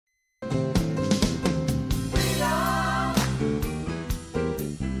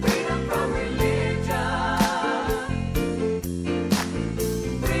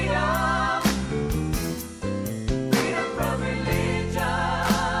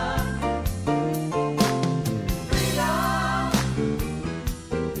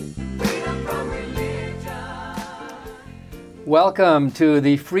Welcome to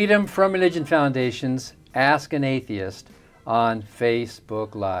the Freedom from Religion Foundation's Ask an Atheist on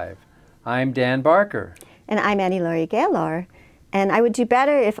Facebook Live. I'm Dan Barker. And I'm Annie Laurie Gaylor. And I would do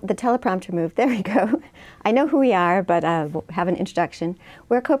better if the teleprompter moved. There we go. I know who we are, but we'll have an introduction.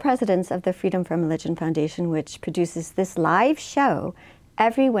 We're co-presidents of the Freedom from Religion Foundation, which produces this live show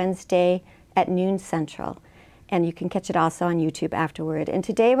every Wednesday at noon Central. And you can catch it also on YouTube afterward. And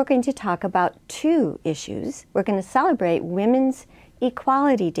today we're going to talk about two issues. We're going to celebrate Women's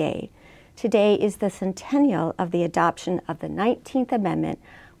Equality Day. Today is the centennial of the adoption of the 19th Amendment,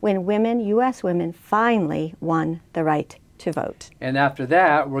 when women, U.S. women, finally won the right to vote. And after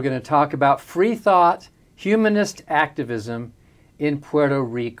that, we're going to talk about Freethought, humanist activism in Puerto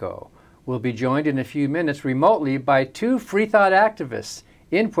Rico. We'll be joined in a few minutes remotely by two Freethought activists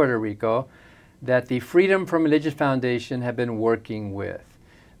in Puerto Rico that the Freedom from Religion Foundation have been working with.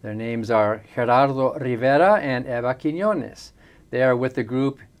 Their names are Gerardo Rivera and Eva Quiñones. They are with the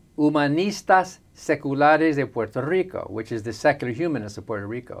group Humanistas Seculares de Puerto Rico, which is the secular humanists of Puerto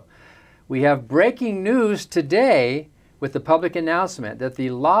Rico. We have breaking news today with the public announcement that the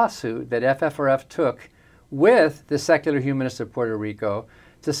lawsuit that FFRF took with the secular humanists of Puerto Rico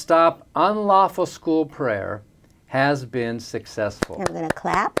to stop unlawful school prayer has been successful. I'm going to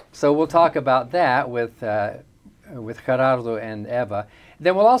clap. So we'll talk about that with Gerardo and Eva.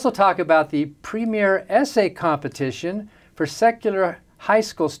 Then we'll also talk about the premier essay competition for secular high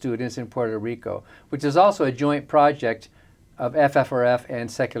school students in Puerto Rico, which is also a joint project of FFRF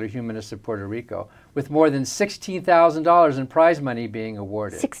and Secular Humanists of Puerto Rico, with more than $16,000 in prize money being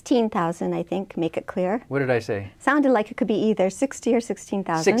awarded. 16,000, I think, make it clear. What did I say? Sounded like it could be either 60 or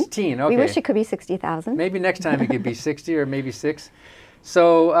 16,000. 16, okay. We wish it could be 60,000. Maybe next time it could be 60 or maybe 6.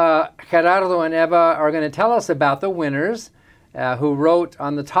 So Gerardo and Eva are going to tell us about the winners who wrote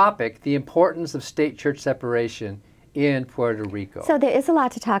on the topic, the importance of state-church separation in Puerto Rico. So there is a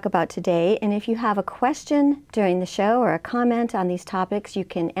lot to talk about today, and if you have a question during the show or a comment on these topics, you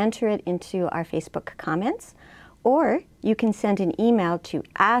can enter it into our Facebook comments, or you can send an email to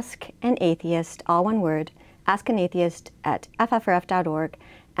askanatheist, all one word, askanatheist@ffrf.org,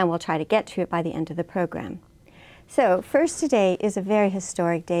 and we'll try to get to it by the end of the program. So first, today is a very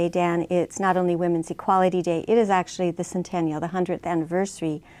historic day, Dan. It's not only Women's Equality Day, it is actually the centennial, the 100th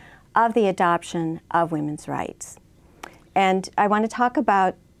anniversary of the adoption of women's rights. And I want to talk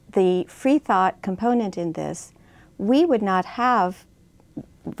about the free thought component in this. We would not have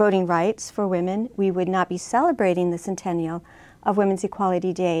voting rights for women. We would not be celebrating the centennial of Women's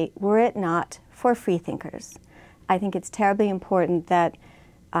Equality Day were it not for freethinkers. I think it's terribly important that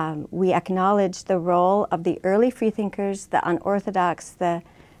we acknowledge the role of the early freethinkers, the unorthodox, the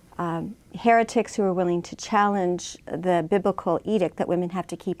heretics who are willing to challenge the biblical edict that women have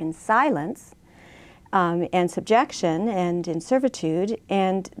to keep in silence and subjection and in servitude.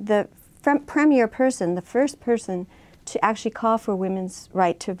 And the premier person, the first person to actually call for women's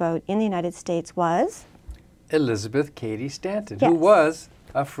right to vote in the United States was? Elizabeth Cady Stanton, yes. who was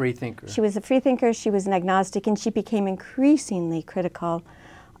a freethinker. She was a freethinker, she was an agnostic, and she became increasingly critical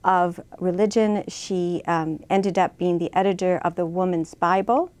of religion. She ended up being the editor of the Woman's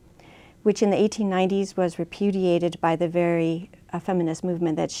Bible, which in the 1890s was repudiated by the very feminist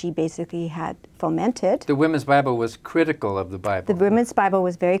movement that she basically had fomented. The Women's Bible was critical of the Bible. The Women's Bible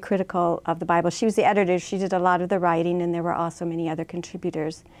was very critical of the Bible. She was the editor. She did a lot of the writing, and there were also many other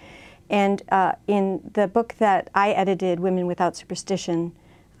contributors. And in the book that I edited, Women Without Superstition,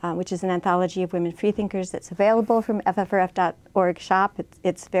 which is an anthology of women freethinkers that's available from ffrf.org shop,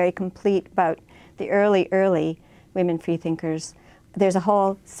 it's very complete about the early women freethinkers. There's a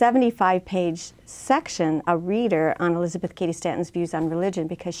whole 75-page section, a reader, on Elizabeth Cady Stanton's views on religion,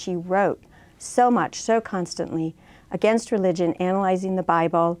 because she wrote so much, so constantly, against religion, analyzing the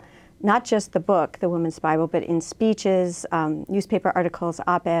Bible, not just the book, the Woman's Bible, but in speeches, newspaper articles,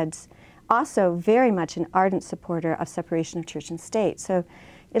 op-eds, also very much an ardent supporter of separation of church and state. So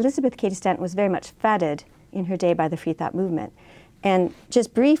Elizabeth Cady Stanton was very much feted in her day by the Freethought movement. And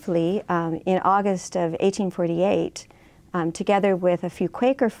just briefly, in August of 1848, together with a few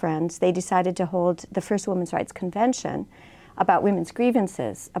Quaker friends, they decided to hold the first Women's Rights Convention about women's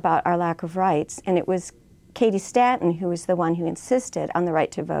grievances, about our lack of rights. And it was Cady Stanton who was the one who insisted on the right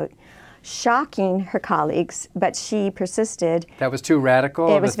to vote, shocking her colleagues, but she persisted. That was too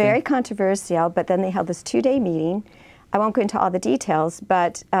radical? It was very controversial, but then they held this two-day meeting. I won't go into all the details,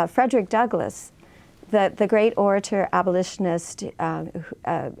 but Frederick Douglass, the great orator, abolitionist,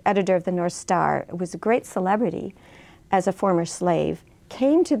 editor of the North Star, was a great celebrity as a former slave,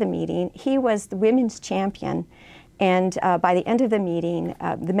 came to the meeting. He was the women's champion, And by the end of the meeting,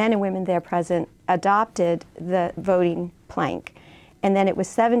 the men and women there present adopted the voting plank. And then it was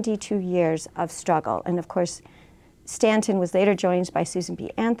 72 years of struggle. And of course, Stanton was later joined by Susan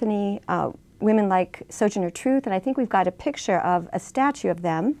B. Anthony, women like Sojourner Truth, and I think we've got a picture of a statue of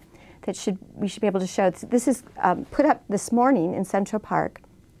them that we should be able to show. This is put up this morning in Central Park,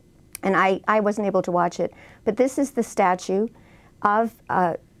 and I wasn't able to watch it, but this is the statue of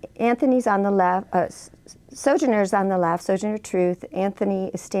Anthony's on the left, Sojourner's on the left, Sojourner Truth,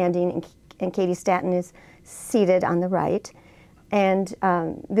 Anthony is standing, and Katie Stanton is seated on the right. And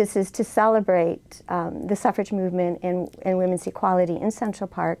this is to celebrate the suffrage movement and women's equality in Central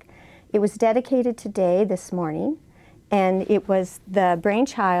Park. It was dedicated today, this morning, and it was the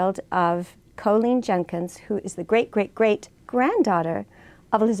brainchild of Colleen Jenkins, who is the great-great-great-granddaughter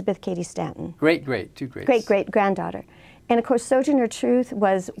of Elizabeth Cady Stanton. Great-great, two greats. Great-great-granddaughter. And of course, Sojourner Truth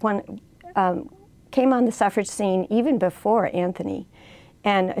was came on the suffrage scene even before Anthony.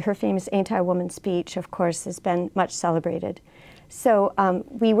 And her famous anti-woman speech, of course, has been much celebrated. So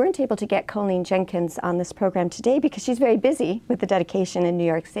we weren't able to get Colleen Jenkins on this program today because she's very busy with the dedication in New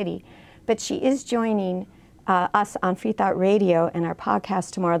York City. But she is joining us on Freethought Radio and our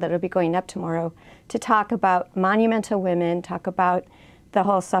podcast tomorrow that will be going up tomorrow to talk about monumental women, talk about the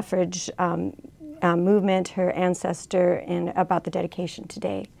whole suffrage movement, her ancestor, and about the dedication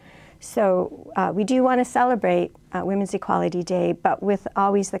today. So we do want to celebrate Women's Equality Day, but with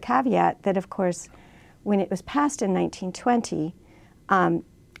always the caveat that, of course, when it was passed in 1920,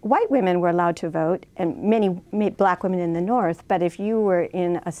 white women were allowed to vote, and many black women in the North, but if you were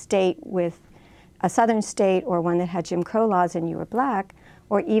in a state with a southern state or one that had Jim Crow laws and you were black,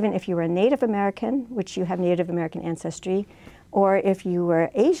 or even if you were a Native American, which you have Native American ancestry, or if you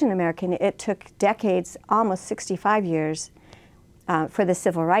were Asian American, it took decades, almost 65 years, for the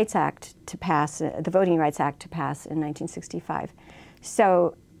Civil Rights Act to pass, the Voting Rights Act to pass in 1965.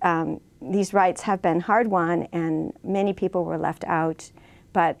 So these rights have been hard won, and many people were left out.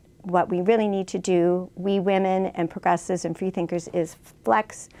 But what we really need to do, we women and progressives and freethinkers, is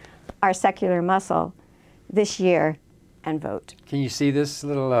flex our secular muscle this year and vote. Can you see this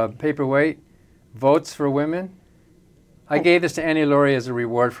little paperweight? Votes for Women. I gave this to Annie Laurie as a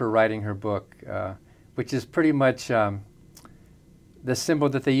reward for writing her book, which is pretty much the symbol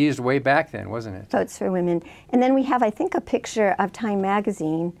that they used way back then, wasn't it? Votes for Women. And then we have, I think, a picture of Time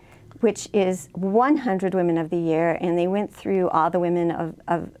magazine, which is 100 Women of the Year, and they went through all the women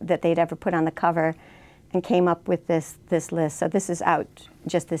that they'd ever put on the cover and came up with this list. So this is out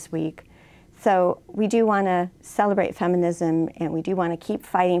just this week. So we do want to celebrate feminism, and we do want to keep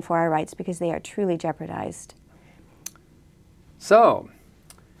fighting for our rights because they are truly jeopardized. So,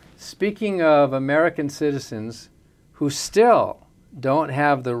 speaking of American citizens who still don't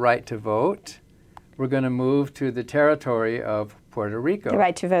have the right to vote, we're going to move to the territory of Puerto Rico. The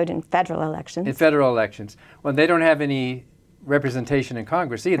right to vote in federal elections. In federal elections. Well, they don't have any representation in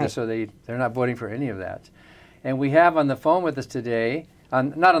Congress either, right. So they're not voting for any of that. And we have on the phone with us today,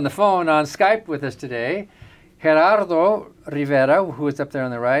 not on the phone, on Skype with us today, Gerardo Rivera, who is up there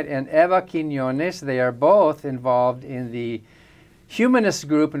on the right, and Eva Quiñones. They are both involved in the humanist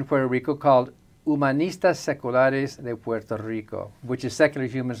group in Puerto Rico called Humanistas Seculares de Puerto Rico, which is Secular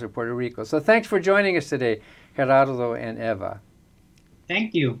Humanists of Puerto Rico. So thanks for joining us today, Gerardo and Eva.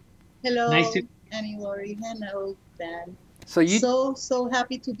 Thank you. Hello, nice to Annie Laurie. Hello, Dan. So you so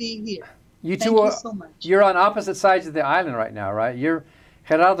happy to be here. You Thank two you so much. You're on opposite sides of the island right now, right?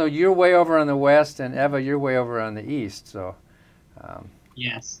 Gerardo, you're way over on the west, and Eva, you're way over on the east. So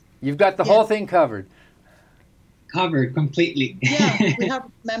yes, you've got the whole thing covered. Covered completely. Yeah, we have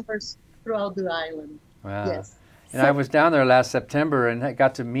members throughout the island. Wow. Yes. And I was down there last September and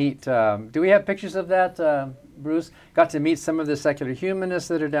got to meet, do we have pictures of that, Bruce? Got to meet some of the secular humanists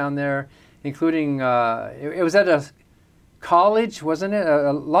that are down there, including, it was at a college, wasn't it?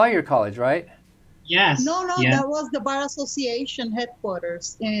 A lawyer college, right? Yes. No, yeah. That was the Bar Association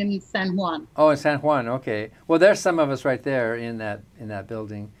headquarters in San Juan. Oh, in San Juan, okay. Well, there's some of us right there in that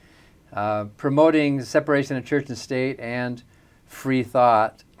building, promoting separation of church and state and free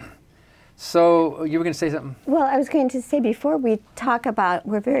thought. So you were going to say something? Well, I was going to say, before we talk about,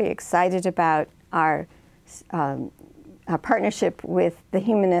 we're very excited about our partnership with the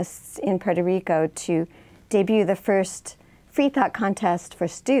humanists in Puerto Rico to debut the first Free Thought contest for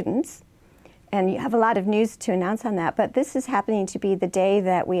students. And you have a lot of news to announce on that, but this is happening to be the day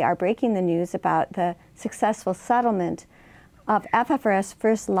that we are breaking the news about the successful settlement of FFR's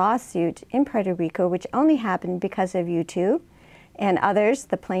first lawsuit in Puerto Rico, which only happened because of you two and others,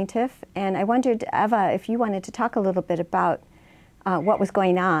 the plaintiff. And I wondered, Eva, if you wanted to talk a little bit about what was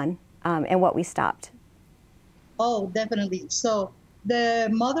going on and what we stopped. Oh, definitely. So the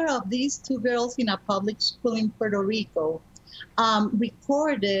mother of these two girls in a public school in Puerto Rico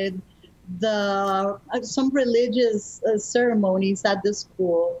recorded the some religious ceremonies at the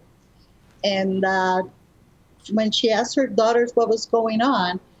school, and when she asked her daughters what was going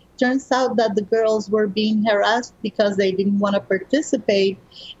on, turns out that the girls were being harassed because they didn't want to participate.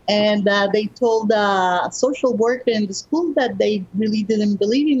 And they told a social worker in the school that they really didn't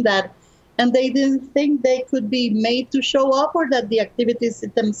believe in that. And they didn't think they could be made to show up or that the activities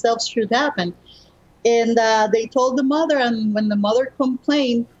themselves should happen. And they told the mother, and when the mother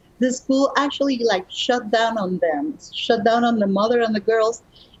complained, the school actually like shut down on them, shut down on the mother and the girls,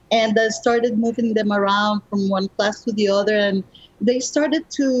 and started moving them around from one class to the other. And they started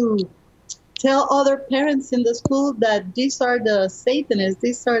to tell other parents in the school that these are the Satanists,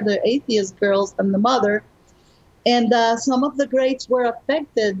 these are the atheist girls and the mother. And some of the grades were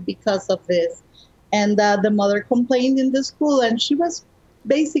affected because of this. And the mother complained in the school, and she was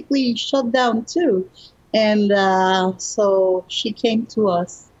basically shut down too. And so she came to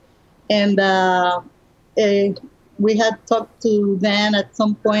us. And we had talked to Dan at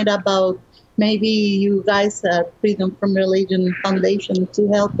some point about maybe you guys at Freedom from Religion Foundation to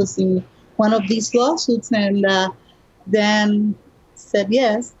help us in one of these lawsuits. And Dan said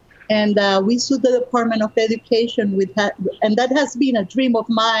yes. And we sued the Department of Education with that. And that has been a dream of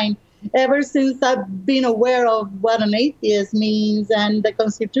mine ever since I've been aware of what an atheist means and the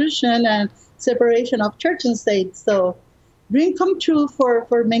Constitution and separation of church and state. So dream come true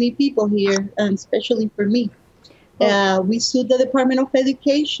for many people here, and especially for me. We sued the Department of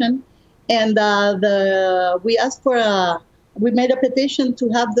Education, and we asked for we made a petition to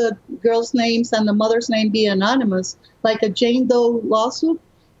have the girls' names and the mother's name be anonymous, like a Jane Doe lawsuit,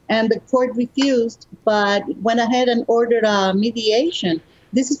 and the court refused, but went ahead and ordered a mediation.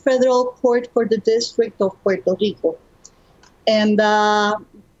 This is federal court for the District of Puerto Rico. And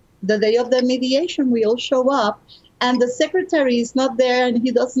the day of the mediation, we all show up, and the secretary is not there, and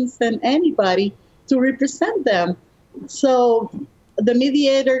he doesn't send anybody to represent them. So the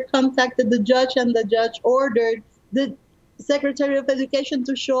mediator contacted the judge, and the judge ordered the Secretary of Education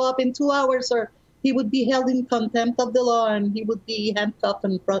to show up in 2 hours, or he would be held in contempt of the law, and he would be handcuffed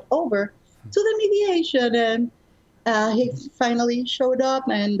and brought over to the mediation. And he finally showed up,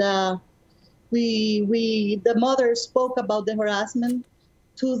 and the mother spoke about the harassment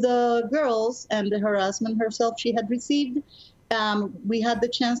to the girls and the harassment herself she had received. We had the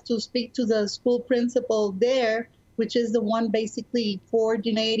chance to speak to the school principal there, which is the one basically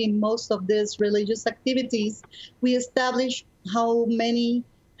coordinating most of these religious activities. We established how many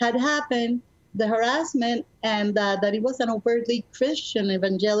had happened, the harassment, and that it was an overtly Christian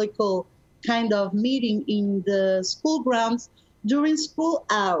evangelical kind of meeting in the school grounds during school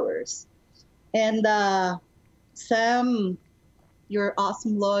hours. And Sam, your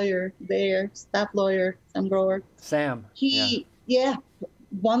awesome lawyer there, staff lawyer, Sam Grower. Sam. Yeah,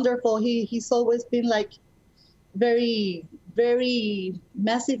 wonderful. He's always been like very, very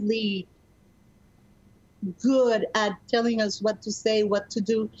massively good at telling us what to say, what to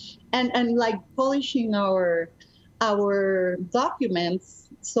do, and like polishing our documents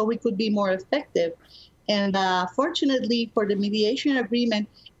so we could be more effective. And fortunately for the mediation agreement,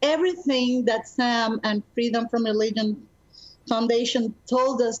 everything that Sam and Freedom from Religion Foundation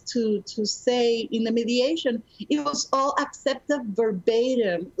told us to say in the mediation, it was all accepted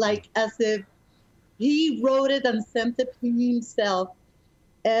verbatim, like as if he wrote it and sent it himself,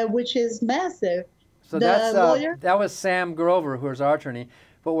 which is massive. So that was Sam Grover, who is our attorney.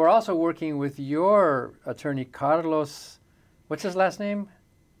 But we're also working with your attorney, Carlos. What's his last name?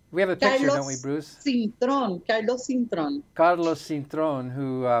 We have a picture, don't we, Bruce? Carlos Cintron. Carlos Cintron,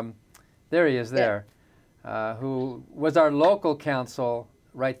 who, there he is there, who was our local counsel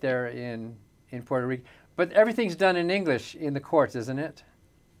right there in Puerto Rico. But everything's done in English in the courts, isn't it?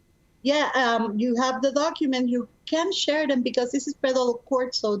 Yeah, you have the document. You can share them because this is federal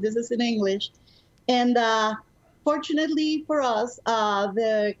court, so this is in English. And fortunately for us,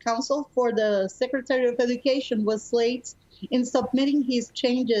 the counsel for the Secretary of Education was late in submitting his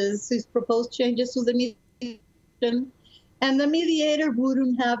proposed changes to the mediation. And the mediator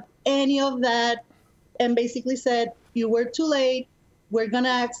wouldn't have any of that and basically said, you were too late. We're going to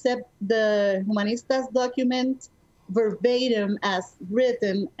accept the Humanistas document verbatim as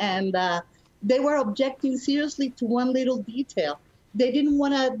written. And they were objecting seriously to one little detail. They didn't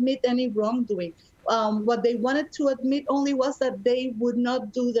want to admit any wrongdoing. What they wanted to admit only was that they would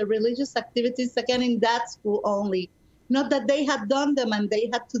not do the religious activities again in that school only. Not that they had done them and they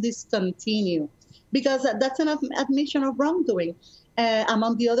had to discontinue, because that's an admission of wrongdoing.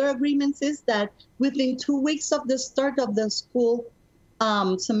 Among the other agreements is that within 2 weeks of the start of the school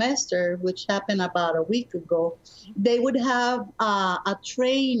semester, which happened about a week ago, they would have a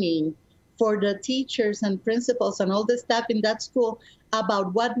training for the teachers and principals and all the staff in that school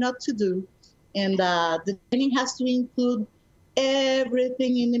about what not to do. And the training has to include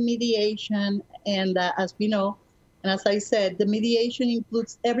everything in the mediation. And as we know, and as I said, the mediation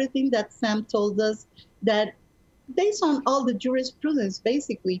includes everything that Sam told us, that based on all the jurisprudence,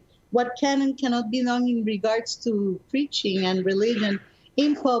 basically, what can and cannot be done in regards to preaching and religion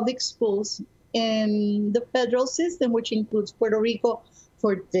in public schools in the federal system, which includes Puerto Rico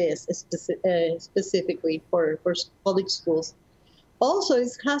for this specifically for public schools. Also, it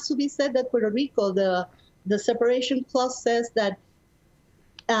has to be said that Puerto Rico, the separation clause says that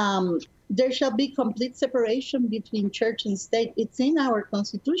there shall be complete separation between church and state. It's in our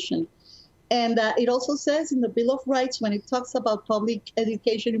Constitution. And it also says in the Bill of Rights, when it talks about public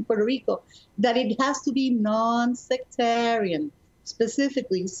education in Puerto Rico, that it has to be non-sectarian,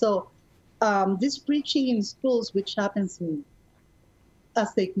 specifically. So this preaching in schools, which happens in a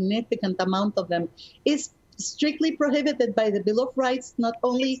significant amount of them, is strictly prohibited by the Bill of Rights, not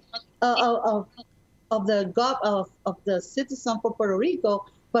only of the citizen for Puerto Rico,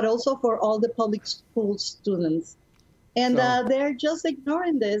 but also for all the public school students. And they're just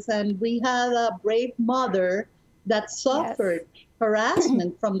ignoring this. And we had a brave mother that suffered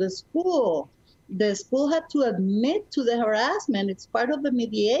harassment from the school. The school had to admit to the harassment. It's part of the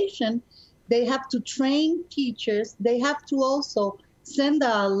mediation. They have to train teachers. They have to also send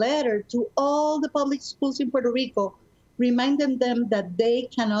a letter to all the public schools in Puerto Rico, reminding them that they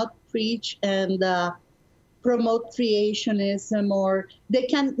cannot preach and promote creationism, or they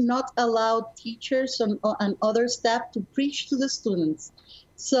cannot allow teachers and other staff to preach to the students.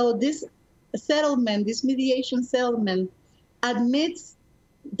 So this settlement, this mediation settlement, admits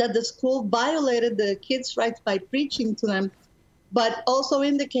that the school violated the kids' rights by preaching to them, but also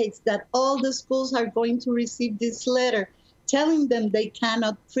indicates that all the schools are going to receive this letter telling them they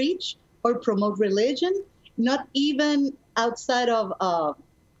cannot preach or promote religion, not even outside of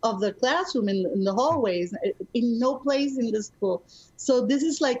the classroom, in the hallways, in no place in the school. So this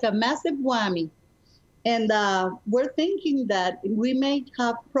is like a massive whammy. And we're thinking that we may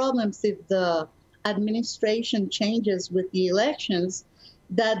have problems if the administration changes with the elections,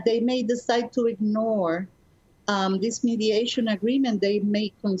 that they may decide to ignore this mediation agreement. They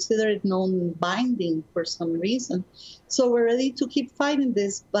may consider it non-binding for some reason. So we're ready to keep fighting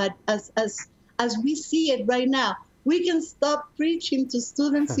this. But as we see it right now, we can stop preaching to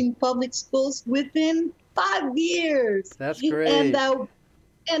students in public schools within 5 years. That's great.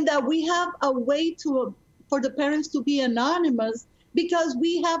 And we have a way for the parents to be anonymous, because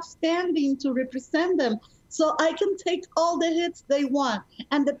we have standing to represent them. So I can take all the hits they want,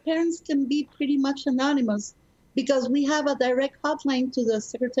 and the parents can be pretty much anonymous, because we have a direct hotline to the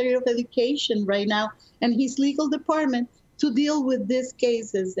Secretary of Education right now and his legal department to deal with these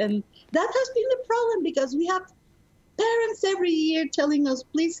cases. And that has been the problem, because we have parents every year telling us,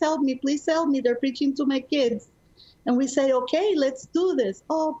 please help me, they're preaching to my kids. And we say, okay, let's do this.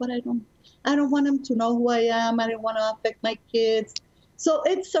 Oh, but I don't want them to know who I am. I don't want to affect my kids. So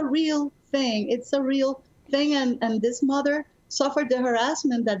it's a real thing. And this mother suffered the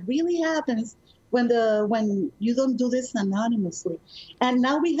harassment that really happens when you don't do this anonymously. And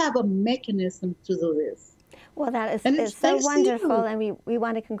now we have a mechanism to do this. Well, that is so wonderful, and we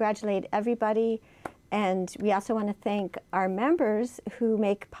want to congratulate everybody. And we also want to thank our members who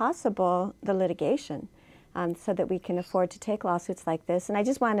make possible the litigation, so that we can afford to take lawsuits like this. And I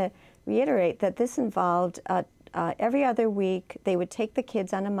just want to reiterate that this involved every other week, they would take the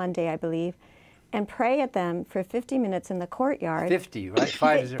kids on a Monday, I believe, and pray at them for 50 minutes in the courtyard. 50, right?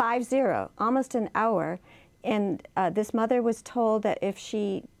 50. 50, almost an hour. And this mother was told that if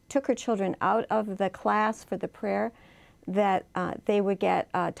she took her children out of the class for the prayer, that they would get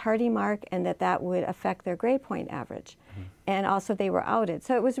a tardy mark, and that would affect their grade point average. Mm-hmm. And also they were outed.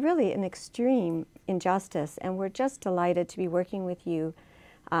 So it was really an extreme injustice, and we're just delighted to be working with you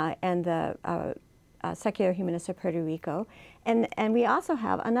and the Secular Humanists of Puerto Rico. And we also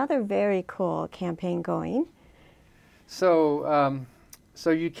have another very cool campaign going. So,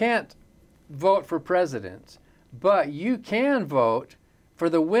 so you can't vote for president, but you can vote for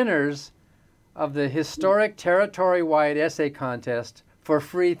the winners of the historic territory-wide essay contest for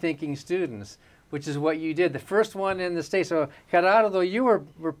free-thinking students, which is what you did, the first one in the state. So, Gerardo, you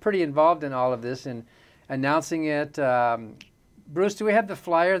were pretty involved in all of this and announcing it. Bruce, do we have the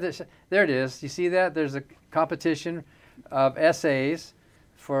flyer? There it is. You see that? There's a competition of essays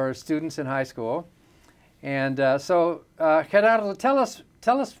for students in high school. And so, Gerardo, tell us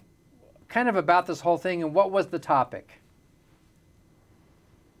kind of about this whole thing and what was the topic?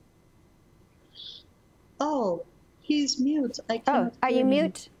 Oh, he's mute. I Oh, cannot are hear you him.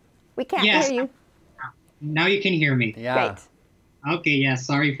 mute? We can't Yes. hear you. Now you can hear me. Yeah. Great. Okay, yeah,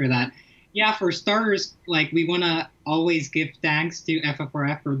 sorry for that. Yeah, for starters, like we want to always give thanks to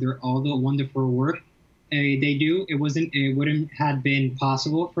FFRF for all the wonderful work they do. It wouldn't have been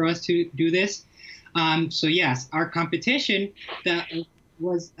possible for us to do this. So yes, our competition that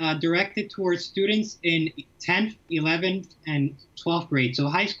was directed towards students in 10th, 11th, and 12th grade, so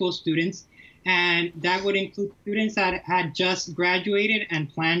high school students. And that would include students that had just graduated and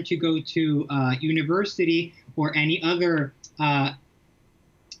planned to go to university or any other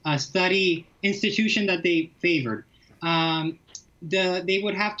study institution that they favored. They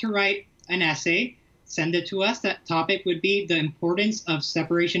would have to write an essay, send it to us. That topic would be the importance of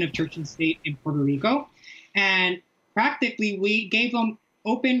separation of church and state in Puerto Rico. And practically, we gave them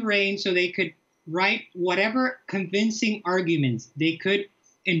open rein so they could write whatever convincing arguments they could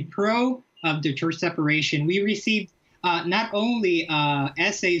in pro of the church separation. We received not only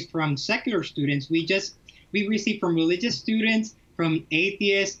essays from secular students, we received from religious students, from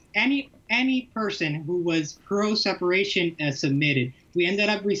atheists, any person who was pro-separation submitted. We ended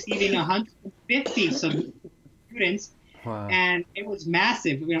up receiving 150 students, Wow. and it was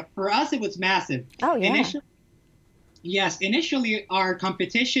massive. For us, it was massive. Oh, yeah. Initially, our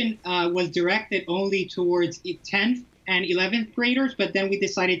competition was directed only towards 10th and 11th graders, but then we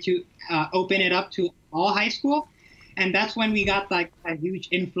decided to open it up to all high school. And that's when we got like a huge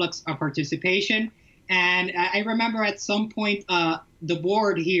influx of participation. And I remember at some point, the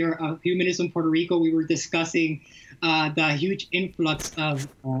board here of Humanists of Puerto Rico, we were discussing the huge influx of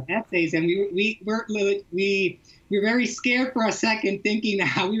essays, and we were very scared for a second, thinking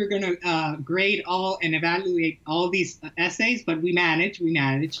how we were going to grade all and evaluate all these essays, but we managed.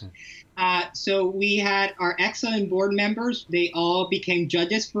 So we had our excellent board members. They all became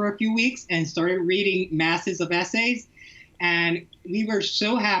judges for a few weeks and started reading masses of essays. And we were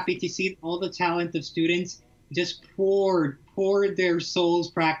so happy to see all the talent of students just poured their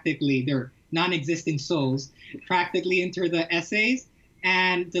souls, practically, their non-existing souls, practically into the essays.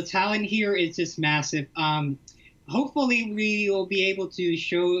 And the talent here is just massive. Hopefully we will be able to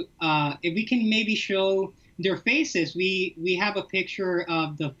show, if we can maybe show their faces. We have a picture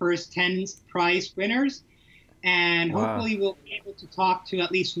of the first 10 prize winners, and Wow. hopefully we'll be able to talk to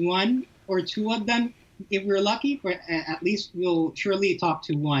at least one or two of them if we're lucky, but at least we'll surely talk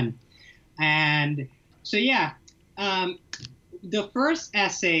to one. And so, yeah, the first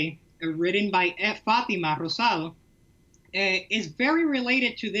essay written by Fatima Rosado is very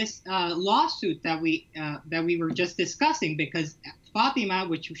related to this lawsuit that we were just discussing, because Fatima,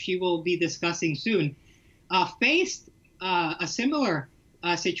 which she will be discussing soon, faced a similar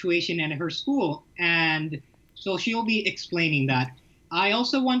situation in her school, and so she'll be explaining that. I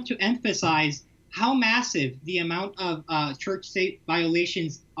also want to emphasize how massive the amount of church-state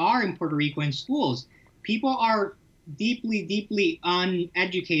violations are in Puerto Rico in schools. People are deeply, deeply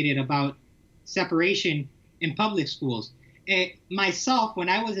uneducated about separation in public schools. Myself, when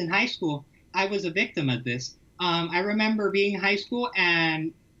I was in high school, I was a victim of this. I remember being in high school,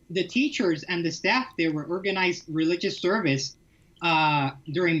 and the teachers and the staff there were organized religious service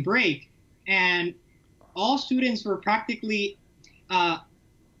during break, and all students were practically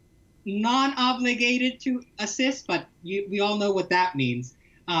non-obligated to assist, but we all know what that means,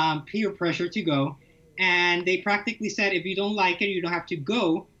 peer pressure to go. And they practically said, if you don't like it, you don't have to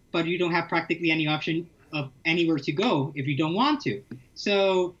go, but you don't have practically any option of anywhere to go if you don't want to.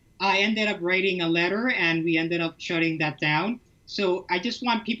 So I ended up writing a letter, and we ended up shutting that down. So I just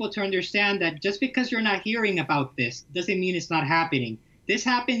want people to understand that just because you're not hearing about this doesn't mean it's not happening. This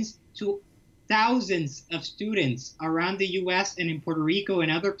happens to thousands of students around the U.S. and in Puerto Rico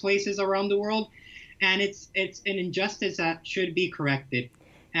and other places around the world, and it's an injustice that should be corrected.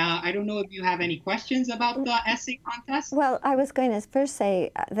 I don't know if you have any questions about the essay contest. Well, I was going to first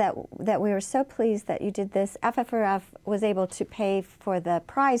say that we were so pleased that you did this. FFRF was able to pay for the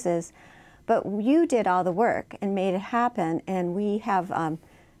prizes, but you did all the work and made it happen, and we have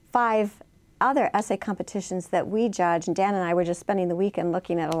 5 other essay competitions that we judge, and Dan and I were just spending the weekend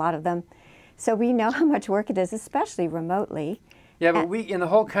looking at a lot of them. So we know how much work it is, especially remotely. Yeah, but we, in the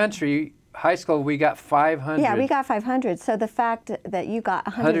whole country, high school, we got 500. Yeah, we got 500. So the fact that you got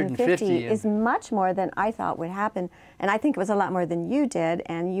 150 is and much more than I thought would happen. And I think it was a lot more than you did.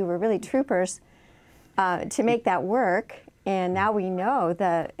 And you were really troopers to make that work. And now we know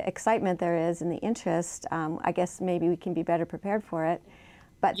the excitement there is and the interest. I guess maybe we can be better prepared for it.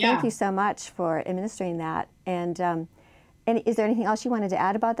 But thank you so much for administering that. And is there anything else you wanted to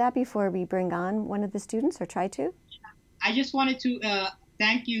add about that before we bring on one of the students, or try to? I just wanted to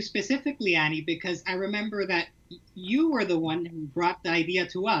thank you specifically, Annie, because I remember that you were the one who brought the idea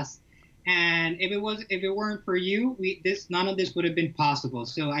to us. And if it weren't for you, none of this would have been possible.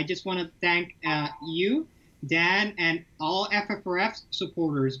 So I just want to thank you, Dan, and all FFRF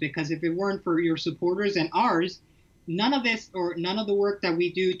supporters, because if it weren't for your supporters and ours, none of this, or none of the work that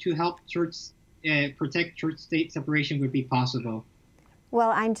we do to help protect church-state separation would be possible.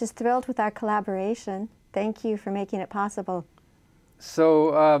 Well, I'm just thrilled with our collaboration. Thank you for making it possible.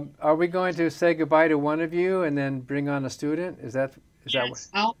 So are we going to say goodbye to one of you and then bring on a student? Is that yes,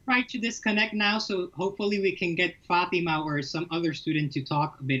 I'll try to disconnect now, so hopefully we can get Fatima or some other student to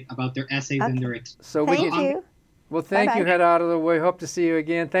talk a bit about their essays and their experience. So thank you. Well, thank you. Head out of the way. Hope to see you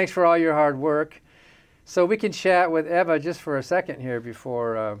again. Thanks for all your hard work. So we can chat with Eva just for a second here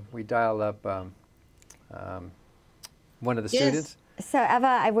before we dial up one of the students. So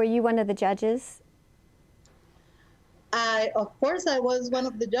Eva, were you one of the judges? Of course, I was one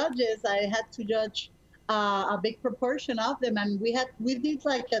of the judges. I had to judge a big proportion of them, and we did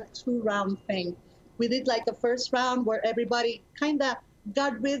like a 2-round thing. We did like a first round where everybody kind of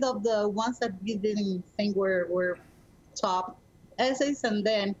got rid of the ones that we didn't think were top essays, and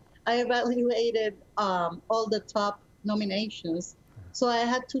then I evaluated all the top nominations. So I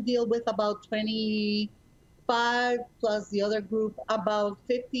had to deal with about 25 plus the other group, about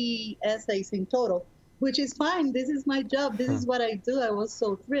 50 essays in total, which is fine. This is my job. This is what I do. I was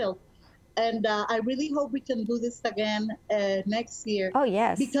so thrilled. And I really hope we can do this again next year. Oh,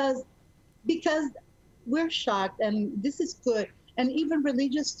 yes. Because we're shocked, and this is good. And even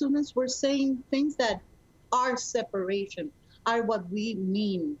religious students were saying things that are separation, are what we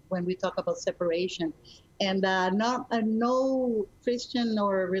mean when we talk about separation. And no Christian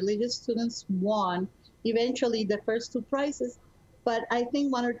or religious students won eventually the first 2 prizes, but I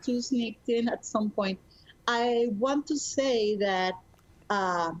think 1 or 2 sneaked in at some point. I want to say that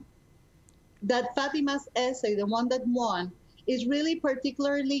that Fatima's essay, the one that won, is really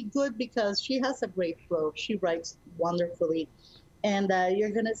particularly good because she has a great flow. She writes wonderfully. And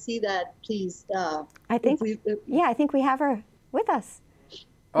you're going to see that, please. I think we have her with us.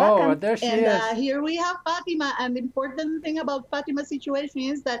 Oh, there she is. And here we have Fatima. And the important thing about Fatima's situation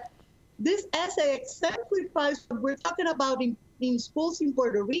is that this essay exemplifies what we're talking about in schools in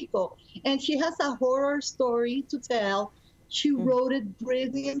Puerto Rico. And she has a horror story to tell. She wrote it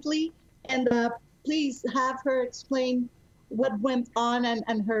brilliantly. And please have her explain what went on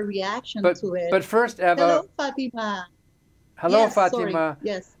and her reaction to it. But first, Eva. Hello, Fatima. Hello, yes, Fatima. Sorry.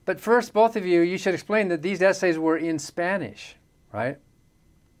 Yes. But first, both of you should explain that these essays were in Spanish, right?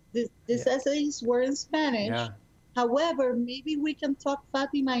 These essays were in Spanish. Yeah. However, maybe we can talk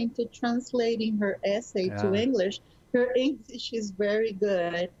Fatima into translating her essay to English. Her English is very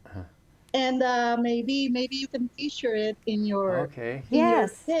good. And maybe you can feature it in your your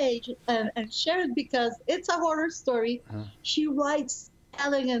page and share it, because it's a horror story. She writes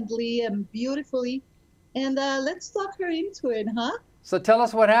elegantly and beautifully, and let's talk her into it, huh? So tell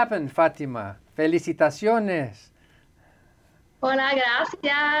us what happened, Fatima. Felicitaciones. Hola,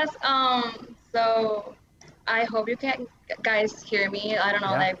 gracias. So I hope you can guys hear me. I don't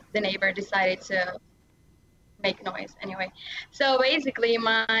know, like the neighbor decided to make noise anyway. So basically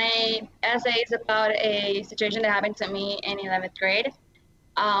my essay is about a situation that happened to me in 11th grade.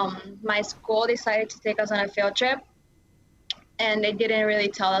 My school decided to take us on a field trip, and they didn't really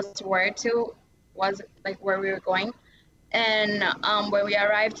tell us where we were going. And when we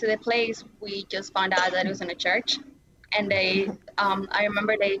arrived to the place, we just found out that it was in a church. And I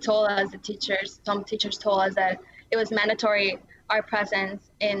remember they told us, some teachers told us that it was mandatory our presence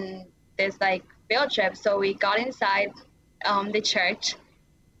in this field trip. So we got inside the church,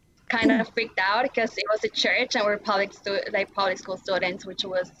 kind of freaked out because it was a church and we're public school students, which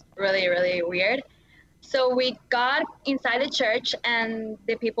was really, really weird. So we got inside the church, and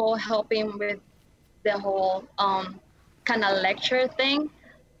the people helping with the whole kind of lecture thing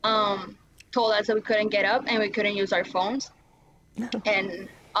told us that we couldn't get up and we couldn't use our phones. And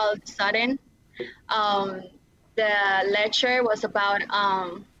all of a sudden, the lecture was about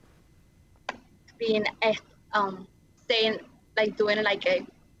being saying doing a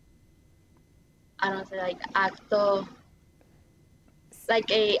I don't know, acto,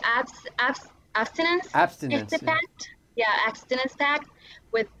 a abstinence pact. Yeah, abstinence pact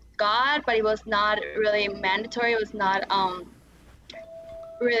with God, but it was not really mandatory. It was not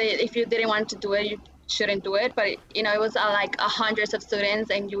really, if you didn't want to do it, you shouldn't do it. But it was hundreds of students,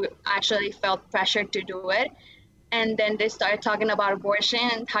 and you actually felt pressure to do it. And then they started talking about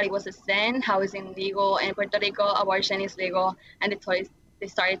abortion, how it was a sin, how it's illegal. In Puerto Rico, abortion is legal. And they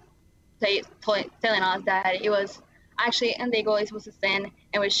started telling us that it was actually illegal, it was a sin,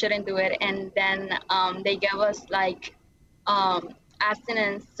 and we shouldn't do it. And then they gave us like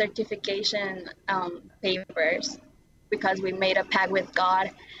abstinence certification papers because we made a pact with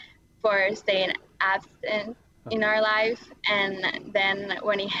God for staying abstinent in our life. And then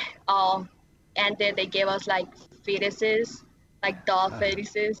when it all ended, they gave us like fetuses, like doll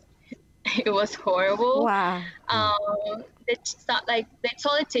fetuses. It was horrible. Wow. They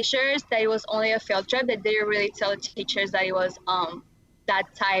told the teachers that it was only a field trip. They didn't really tell the teachers that it was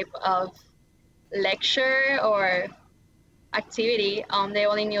that type of lecture or activity. They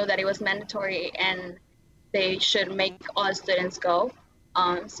only knew that it was mandatory and they should make all students go.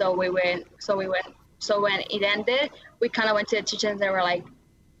 So when it ended, we kind of went to the teachers and they were like,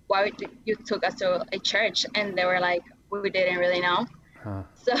 why you took us to a church? And they were like, we didn't really know.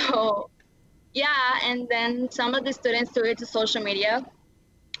 So yeah, and then some of the students took it to social media.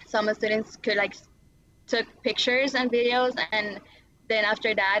 Some of the students took pictures and videos, and then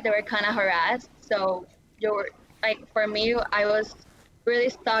after that they were kind of harassed. So for me, I was really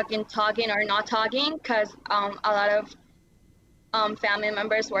stuck in talking or not talking because a lot of family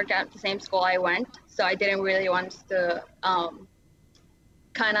members worked at the same school I went, so I didn't really want to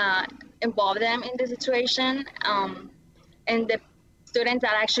kind of involve them in the situation. And the students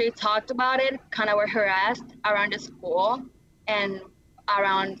that actually talked about it kind of were harassed around the school and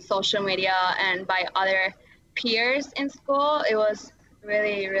around social media and by other peers in school. It was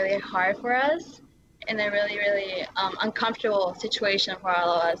really, really hard for us and a really, really uncomfortable situation for all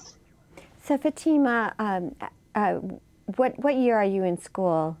of us. So Fatima, what year are you in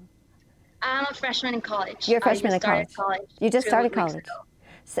school? I'm a freshman in college. You're a freshman in college. You just started college.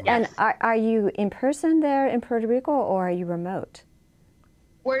 So, yes. And are you in person there in Puerto Rico or are you remote?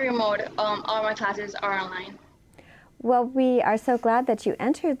 We're remote. All my classes are online. Well, we are so glad that you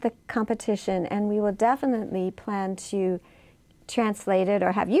entered the competition, and we will definitely plan to translate it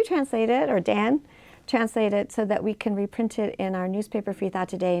or have you translate it or Dan translate it so that we can reprint it in our newspaper Freethought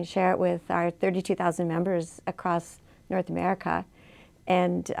Today and share it with our 32,000 members across North America.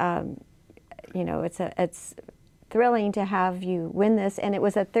 And you know, it's thrilling to have you win this, and it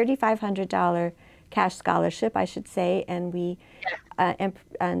was a $3,500 cash scholarship, I should say, and we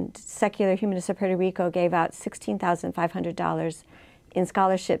and Secular Humanists of Puerto Rico gave out $16,500 in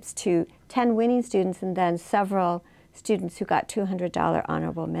scholarships to 10 winning students and then several students who got $200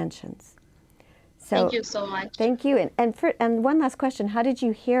 honorable mentions. So thank you so much. Thank you. And one last question, how did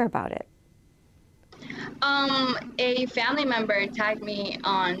you hear about it? A family member tagged me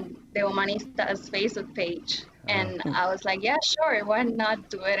on the Humanista's Facebook page, and I was like, yeah, sure, why not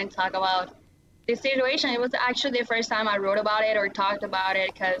do it and talk about this situation. It was actually the first time I wrote about it or talked about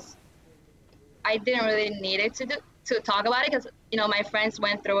it because I didn't really need it to talk about it because, you know, my friends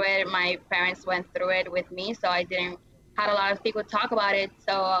went through it, my parents went through it with me, so I didn't had a lot of people talk about it.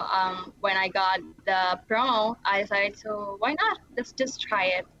 So when I got the promo, I decided to, why not? Let's just try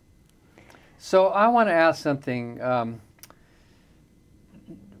it. So I want to ask something.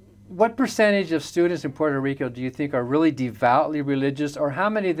 What percentage of students in Puerto Rico do you think are really devoutly religious, or how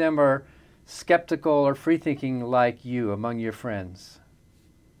many of them are skeptical or free-thinking like you among your friends?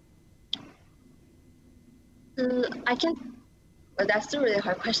 Well, that's a really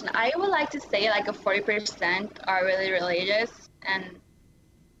hard question. I would like to say like a 40% are really religious, and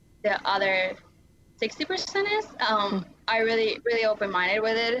the other 60% is are really, really open-minded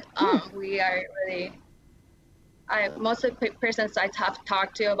with it. We are really, most of the persons I have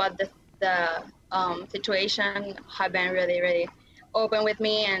talked to about the situation have been really, really open with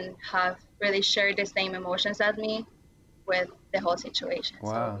me and have really shared the same emotions as me with the whole situation.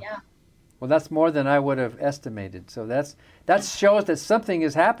 Wow. So, yeah. Well, that's more than I would have estimated. So that shows that something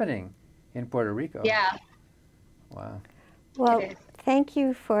is happening in Puerto Rico. Yeah. Wow. Well, thank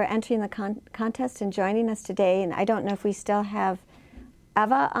you for entering the contest and joining us today. And I don't know if we still have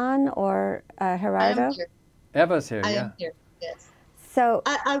Eva on or Gerardo. I am here. Eva's here, I yeah. am here, yes. So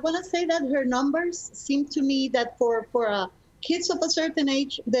I want to say that her numbers seem to me that for kids of a certain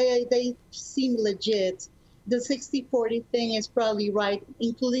age, they seem legit. The 60-40 thing is probably right,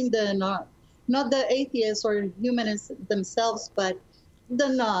 including the not the atheists or humanists themselves, but the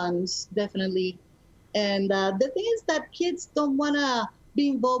nuns, definitely. And the thing is that kids don't want to be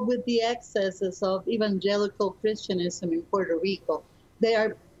involved with the excesses of evangelical Christianism in Puerto Rico. They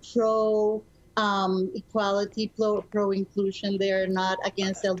are pro equality, pro inclusion. They are not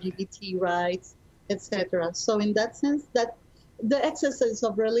against LGBT rights, etc. So in that sense, that the excesses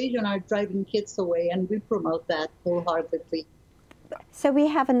of religion are driving kids away, and we promote that wholeheartedly. So we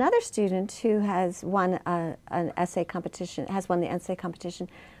have another student who has won an essay competition, has won the essay competition.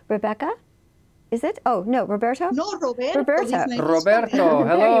 Rebecca, is it? Oh, no, Roberto? No, Roberto. Roberto. His name is Roberto, There you are.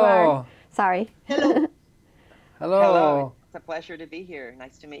 hello. Sorry. Hello. Hello. Hello. It's a pleasure to be here.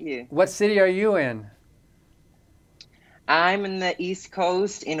 Nice to meet you. What city are you in? I'm in the East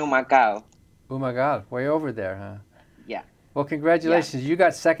Coast in Humacao. Oh my God, way over there, huh? Yeah. Well, congratulations. You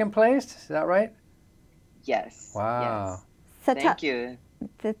got second place, is that right? Yes. Wow. Yes. So Thank you.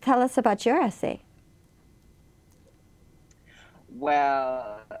 tell us about your essay.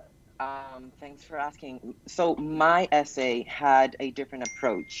 Well, thanks for asking. So my essay had a different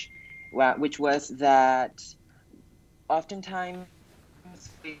approach, which was that oftentimes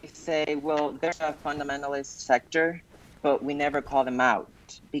we say, well, there's a fundamentalist sector, but we never call them out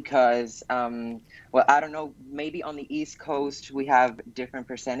because, well, I don't know, maybe on the East Coast we have different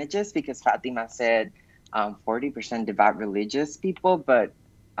percentages because Fatima said 40% devout religious people, but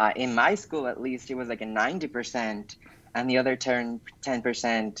in my school at least it was like a 90%, and the other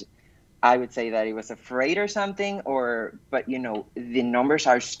 10%, I would say that it was afraid or something, but you know, the numbers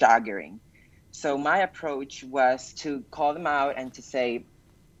are staggering. So my approach was to call them out and to say,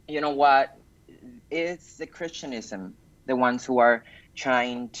 you know what, it's the Christianism, the ones who are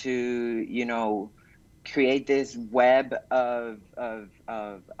trying to, you know, create this web of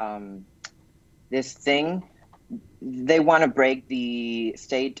this thing. They want to break the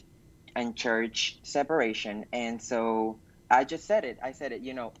state and church separation. And so I just said it. I said it,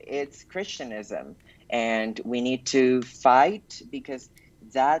 you know, it's Christianism, and we need to fight because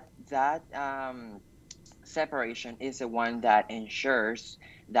that separation is the one that ensures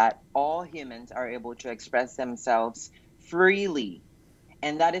that all humans are able to express themselves freely.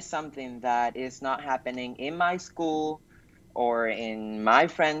 And that is something that is not happening in my school or in my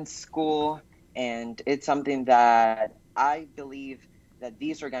friend's school. And it's something that I believe that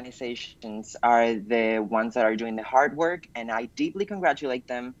these organizations are the ones that are doing the hard work. And I deeply congratulate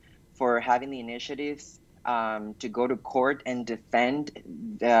them for having the initiatives to go to court and defend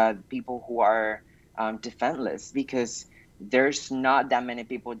the people who are defenseless, because there's not that many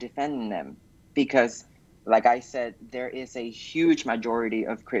people defending them. Because, like I said, there is a huge majority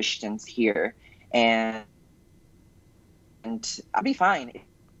of Christians here. And I'll be fine.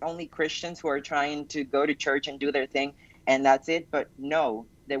 Only Christians who are trying to go to church and do their thing, and that's it. But no,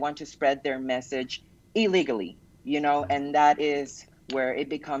 they want to spread their message illegally, you know, and that is where it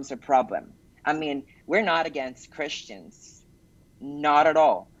becomes a problem. I mean, we're not against Christians, not at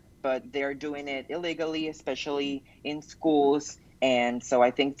all, but they're doing it illegally, especially in schools. And so I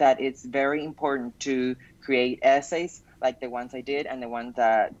think that it's very important to create essays like the ones I did and the ones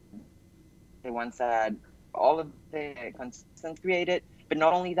that all of the constants created. But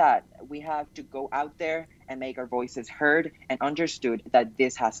not only that, we have to go out there and make our voices heard and understood that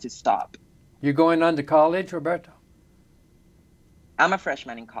this has to stop. You're going on to college, Roberto? I'm a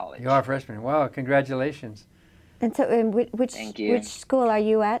freshman in college. You are a freshman. Wow, congratulations. And so which school are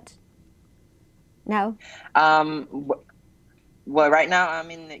you at now? Well, right now I'm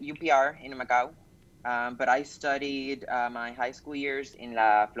in UPR in Macau, but I studied my high school years in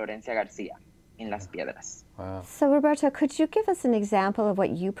La Florencia Garcia in Las Piedras. Wow. So Roberto, could you give us an example of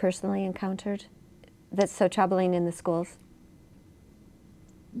what you personally encountered that's so troubling in the schools?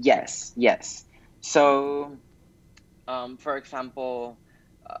 Yes. So, for example,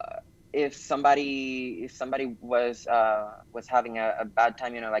 if somebody was having a bad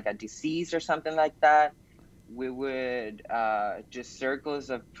time, you know, like a disease or something like that, we would just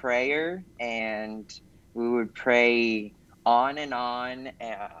circles of prayer, and we would pray on,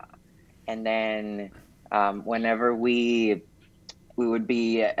 and then whenever we would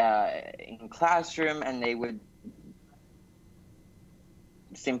be in classroom, and they would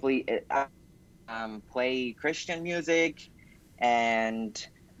simply play Christian music, and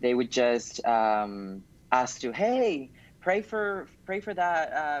they would just ask to, hey, pray for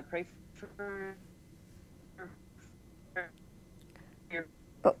that, pray for your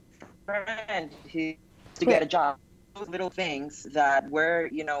friend to get a job. Those little things that were,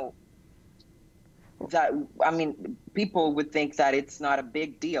 you know, that, I mean, people would think that it's not a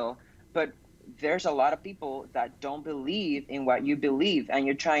big deal, but there's a lot of people that don't believe in what you believe, and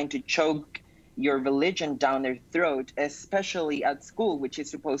you're trying to choke your religion down their throat, especially at school, which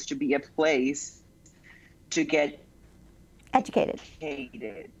is supposed to be a place to get educated.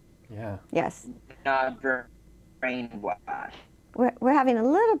 Yeah. Yes. Not brainwashed. We're having a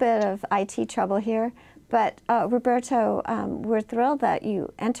little bit of IT trouble here, But Roberto, we're thrilled that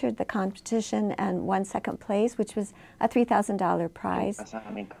you entered the competition and won second place, which was a $3,000 prize.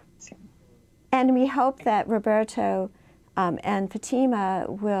 And we hope that Roberto and Fatima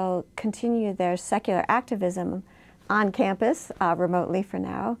will continue their secular activism on campus, remotely for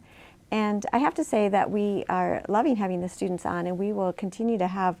now. And I have to say that we are loving having the students on, and we will continue to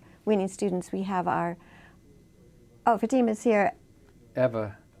have winning students. We have our, oh, Fatima's here.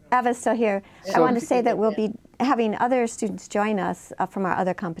 Eva's still here. So I want to say that we'll be having other students join us from our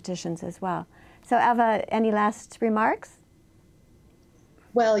other competitions as well. So Eva, any last remarks?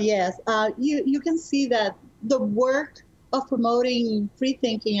 Well, yes. You can see that the work of promoting free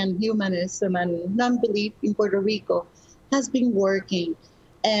thinking and humanism and non-belief in Puerto Rico has been working.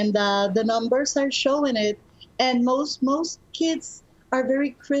 And the numbers are showing it. And most kids are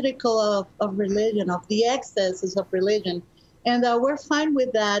very critical of religion, of the excesses of religion. And we're fine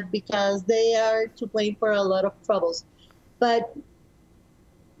with that because they are to blame for a lot of troubles. But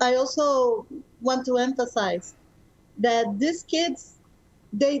I also want to emphasize that these kids,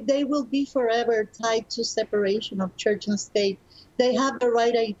 they will be forever tied to separation of church and state. They have the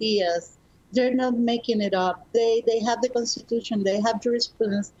right ideas. They're not making it up. They have the Constitution. They have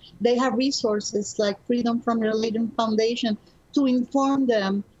jurisprudence. They have resources like Freedom from Religion Foundation to inform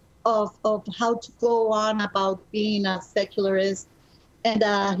them of how to go on about being a secularist and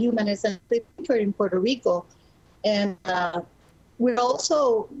a humanist and thinker in Puerto Rico. And I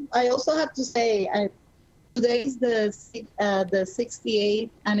also have to say, today is the 68th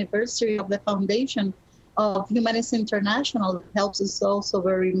anniversary of the foundation of Humanists International. It helps us also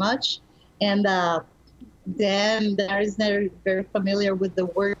very much. And Dan there is very familiar with the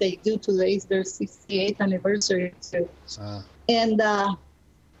work they do. Today is their 68th anniversary too. And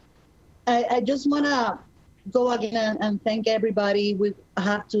I just want to go again and thank everybody. We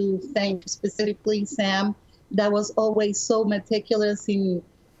have to thank specifically Sam, that was always so meticulous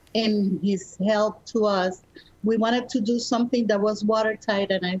in his help to us. We wanted to do something that was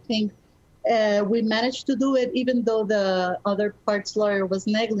watertight, and I think we managed to do it, even though the other parts lawyer was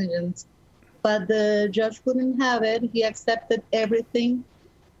negligent. But the judge couldn't have it. He accepted everything.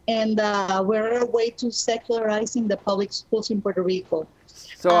 And we're on our way to secularizing the public schools in Puerto Rico.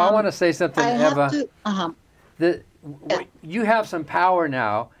 So I want to say something, Eva. You have some power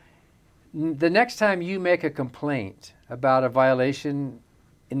now. The next time you make a complaint about a violation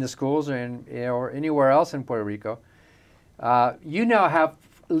in the schools or anywhere else in Puerto Rico, you now have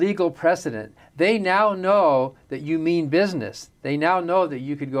legal precedent. They now know that you mean business. They now know that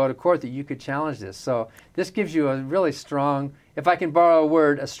you could go to court, that you could challenge this. So this gives you a really strong, if I can borrow a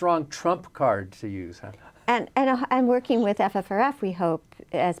word, a strong trump card to use. Huh? And working with FFRF, we hope,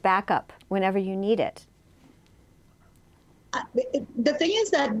 as backup whenever you need it. The thing is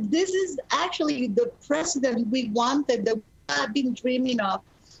that this is actually the precedent we wanted, that we have been dreaming of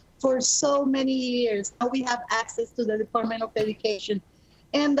for so many years. Now we have access to the Department of Education.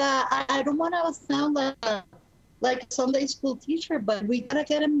 And I don't want to sound like a Sunday school teacher, but we got to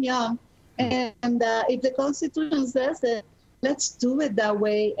get them young. And if the Constitution says it, let's do it that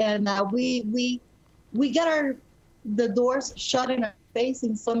way. And we got the doors shut in our face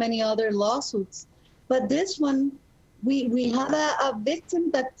in so many other lawsuits. But this one, we had a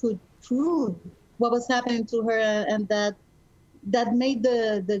victim that could prove what was happening to her, and that made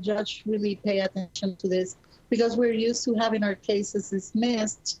the judge really pay attention to this, because we're used to having our cases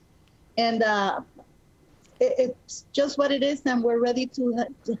dismissed. And it's just what it is, and we're ready to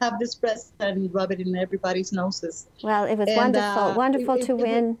have this press and rub it in everybody's noses. Well, it was wonderful to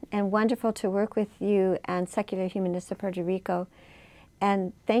win, and wonderful to work with you and Secular Humanists of Puerto Rico.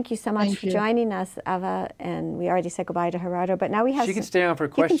 And thank you so much for joining us, Eva. And we already said goodbye to Gerardo, but now we have. She can stay on for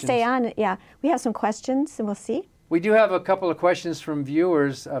questions. You can stay on, yeah. We have some questions, and we'll see. We do have a couple of questions from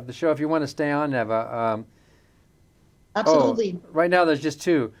viewers of the show. If you want to stay on, Eva. Absolutely. Right now, there's just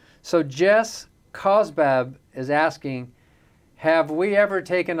two. So Jess Cosbab is asking, have we ever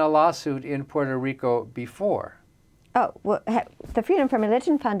taken a lawsuit in Puerto Rico before? Oh, well, the Freedom from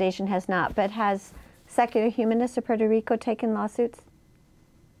Religion Foundation has not, but has Secular Humanists of Puerto Rico taken lawsuits?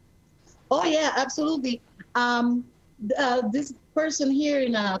 Oh, yeah, absolutely. This person here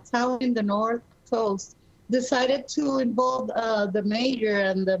in a town in the North Coast decided to involve the mayor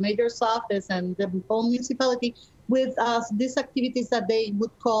and the mayor's office and the whole municipality with these activities that they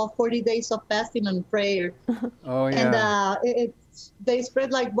would call 40 days of fasting and prayer. Oh, yeah. And they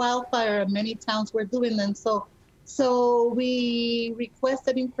spread like wildfire, and many towns were doing them. So we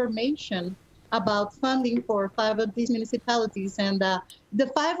requested information about funding for 5 of these municipalities, and the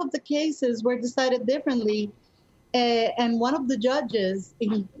 5 of the cases were decided differently, and one of the judges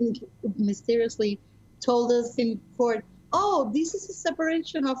mysteriously told us in court, oh, this is a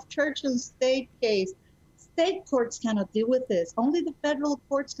separation of church and state case. State courts cannot deal with this. Only the federal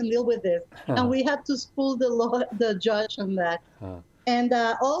courts can deal with this. And we had to school the judge on that. And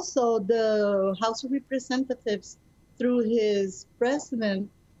also the House of Representatives, through his president,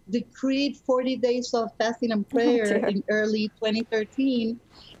 decreed 40 days of fasting and prayer in early 2013.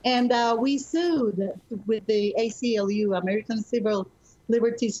 And we sued with the ACLU, American Civil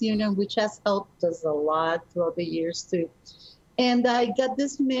Liberties Union, which has helped us a lot throughout the years too. And I got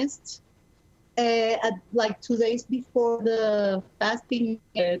dismissed at like 2 days before the fasting.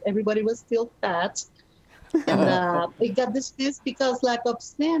 Everybody was still fat. And it got dismissed because lack of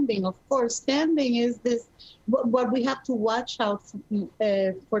standing. Of course, standing is this what we have to watch out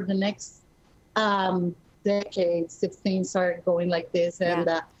for the next decades if things are going like this. And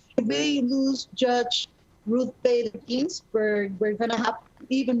if we lose Judge Ruth Bader Ginsburg, we're going to have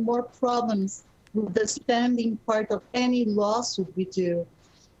even more problems with the standing part of any lawsuit we do.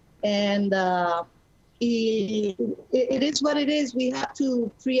 And it is what it is. We have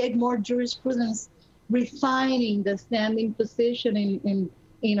to create more jurisprudence, refining the standing position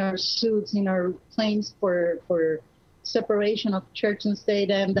in our suits, in our claims for separation of church and state.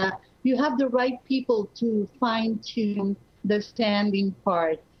 And you have the right people to fine-tune the standing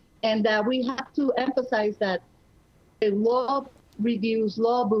part. And we have to emphasize that the law reviews,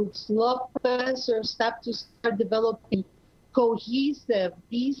 law books, law professors have to start developing cohesive,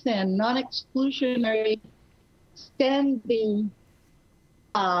 decent, non-exclusionary standing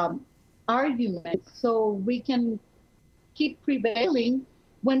arguments so we can keep prevailing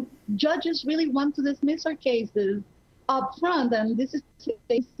when judges really want to dismiss our cases up front, and this is the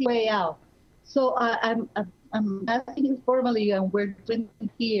easy way out. So I'm asking you formally, and we're doing it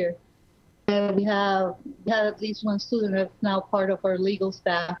here. We have at least one student that's now part of our legal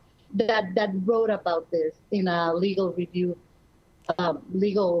staff that wrote about this in a legal review,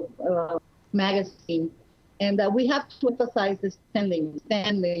 legal magazine. And we have to emphasize the standing.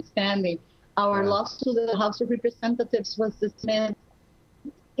 Our loss to the House of Representatives was dismissed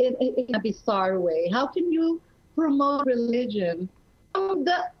in a bizarre way. How can you promote religion from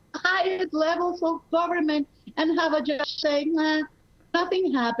the highest levels of government and have a judge saying,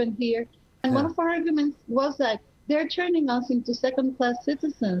 nothing happened here? And one of our arguments was that they're turning us into second-class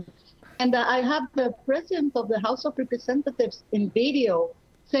citizens. And I have the president of the House of Representatives in video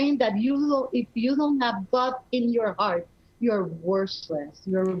saying that if you don't have God in your heart, you're worthless.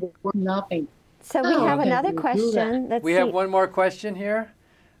 You're worth nothing. So we have another question. We have one more question here.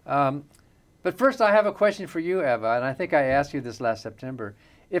 But first, I have a question for you, Eva, and I think I asked you this last September.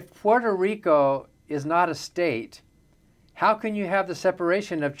 If Puerto Rico is not a state, how can you have the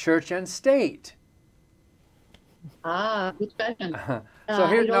separation of church and state? Good question. So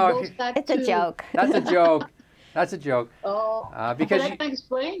here, no, it's a joke. That's a joke. That's a joke. Because I can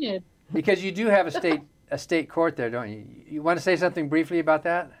explain it. Because you do have a state court there, don't you? You want to say something briefly about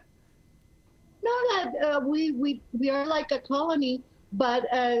that? No, that we are like a colony, but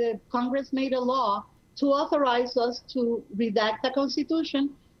Congress made a law to authorize us to redact a constitution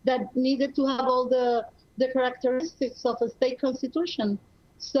that needed to have all the characteristics of a state constitution.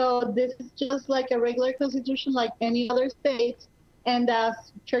 So this is just like a regular constitution like any other state. And as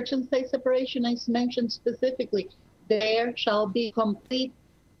church and state separation is mentioned specifically, there shall be complete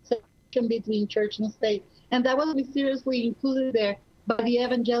separation between church and state. And that will be seriously included there by the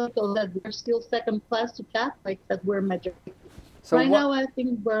evangelicals, that we're still second class to Catholics, that we're majority. So right now, I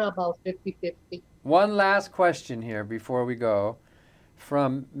think we're about 50-50. One last question here before we go.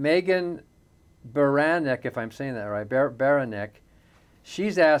 From Megan Baranek, if I'm saying that right, Baranek.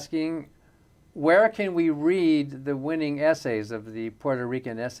 She's asking, where can we read the winning essays of the Puerto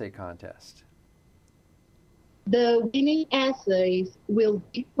Rican essay contest? The winning essays will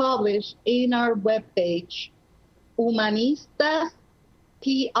be published in our webpage,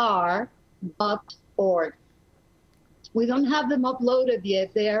 humanistaspr.org. We don't have them uploaded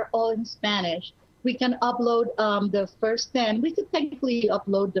yet. They are all in Spanish. We can upload the first 10. We could technically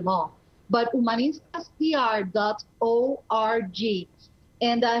upload them all. But humanistaspr.org.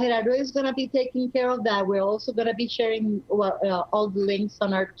 And Gerardo is going to be taking care of that. We're also going to be sharing all the links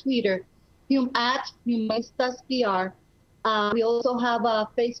on our Twitter, at humanistaspr. We also have a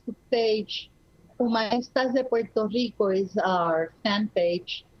Facebook page. Humanistas de Puerto Rico is our fan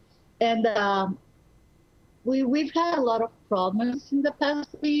page. And we've had a lot of problems in the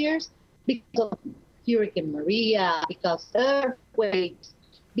past 3 years because of Hurricane Maria, because of earthquakes,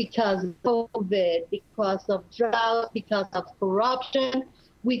 because of COVID, because of drought, because of corruption.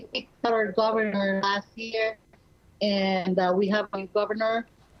 We picked our governor last year, and we have a governor,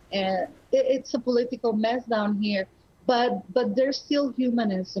 and it's a political mess down here. But there's still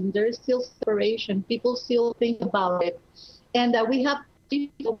humanism. There's still separation. People still think about it, and we have to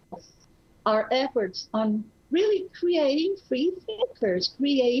focus our efforts on really creating free thinkers,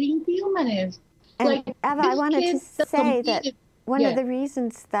 creating humanists. And like Eva, I wanted to say that one of yeah. the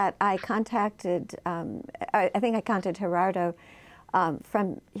reasons that I contacted, I think I contacted Gerardo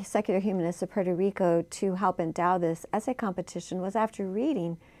from Secular Humanists of Puerto Rico to help endow this essay competition was after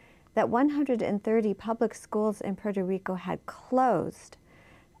reading that 130 public schools in Puerto Rico had closed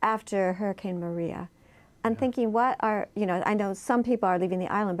after Hurricane Maria. I'm thinking, what are, I know some people are leaving the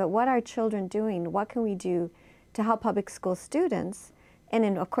island, but what are children doing? What can we do to help public school students, and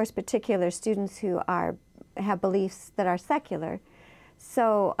in, of course, particular students who have beliefs that are secular?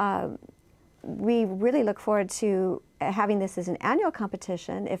 So we really look forward to having this as an annual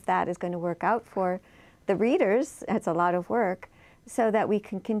competition, if that is going to work out for the readers. It's a lot of work, so that we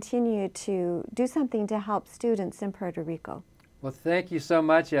can continue to do something to help students in Puerto Rico. Well, thank you so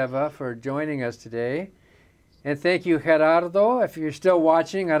much, Eva, for joining us today. And thank you, Gerardo, if you're still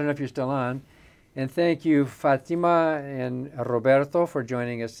watching. I don't know if you're still on. And thank you, Fatima and Roberto, for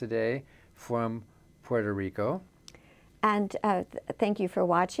joining us today from Puerto Rico. And thank you for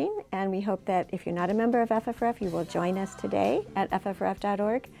watching. And we hope that if you're not a member of FFRF, you will join us today at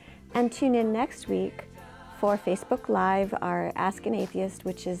ffrf.org. And tune in next week for Facebook Live, our Ask an Atheist,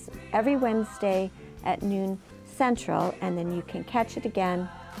 which is every Wednesday at noon Central. And then you can catch it again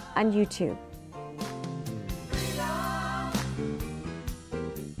on YouTube.